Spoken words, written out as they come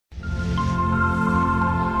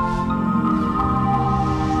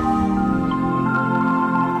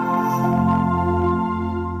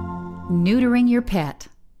your pet.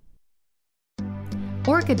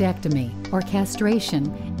 Orchidectomy, or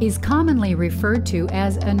castration, is commonly referred to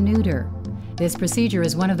as a neuter. This procedure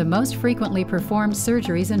is one of the most frequently performed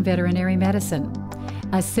surgeries in veterinary medicine.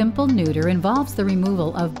 A simple neuter involves the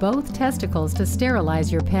removal of both testicles to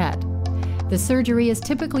sterilize your pet. The surgery is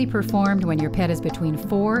typically performed when your pet is between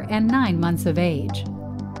 4 and 9 months of age.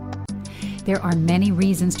 There are many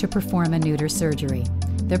reasons to perform a neuter surgery.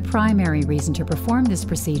 The primary reason to perform this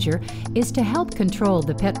procedure is to help control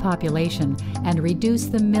the pet population and reduce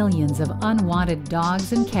the millions of unwanted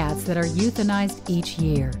dogs and cats that are euthanized each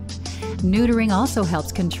year. Neutering also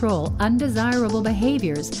helps control undesirable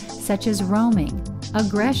behaviors such as roaming,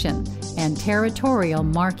 aggression, and territorial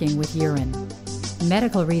marking with urine.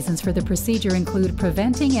 Medical reasons for the procedure include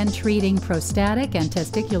preventing and treating prostatic and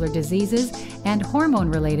testicular diseases and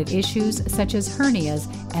hormone-related issues such as hernias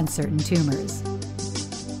and certain tumors.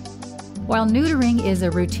 While neutering is a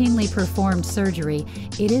routinely performed surgery,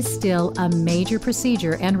 it is still a major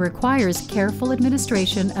procedure and requires careful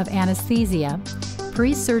administration of anesthesia,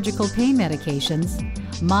 pre-surgical pain medications,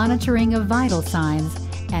 monitoring of vital signs,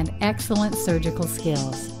 and excellent surgical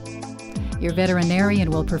skills. Your veterinarian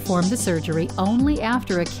will perform the surgery only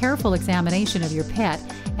after a careful examination of your pet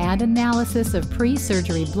and analysis of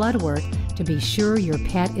pre-surgery blood work to be sure your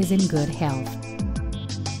pet is in good health.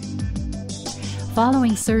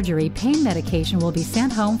 Following surgery, pain medication will be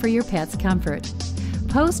sent home for your pet's comfort.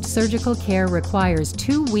 Post-surgical care requires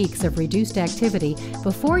 2 weeks of reduced activity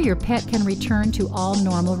before your pet can return to all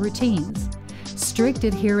normal routines. Strict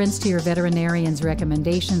adherence to your veterinarian's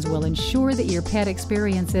recommendations will ensure that your pet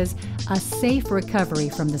experiences a safe recovery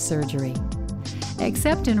from the surgery.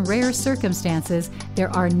 Except in rare circumstances, there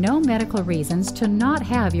are no medical reasons to not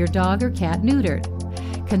have your dog or cat neutered.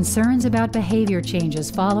 Concerns about behavior changes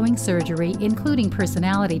following surgery, including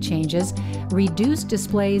personality changes, reduced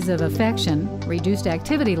displays of affection, reduced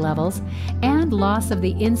activity levels, and loss of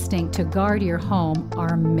the instinct to guard your home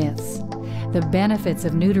are myths. The benefits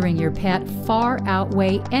of neutering your pet far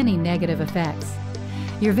outweigh any negative effects.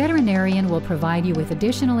 Your veterinarian will provide you with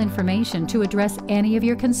additional information to address any of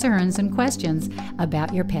your concerns and questions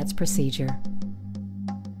about your pet's procedure.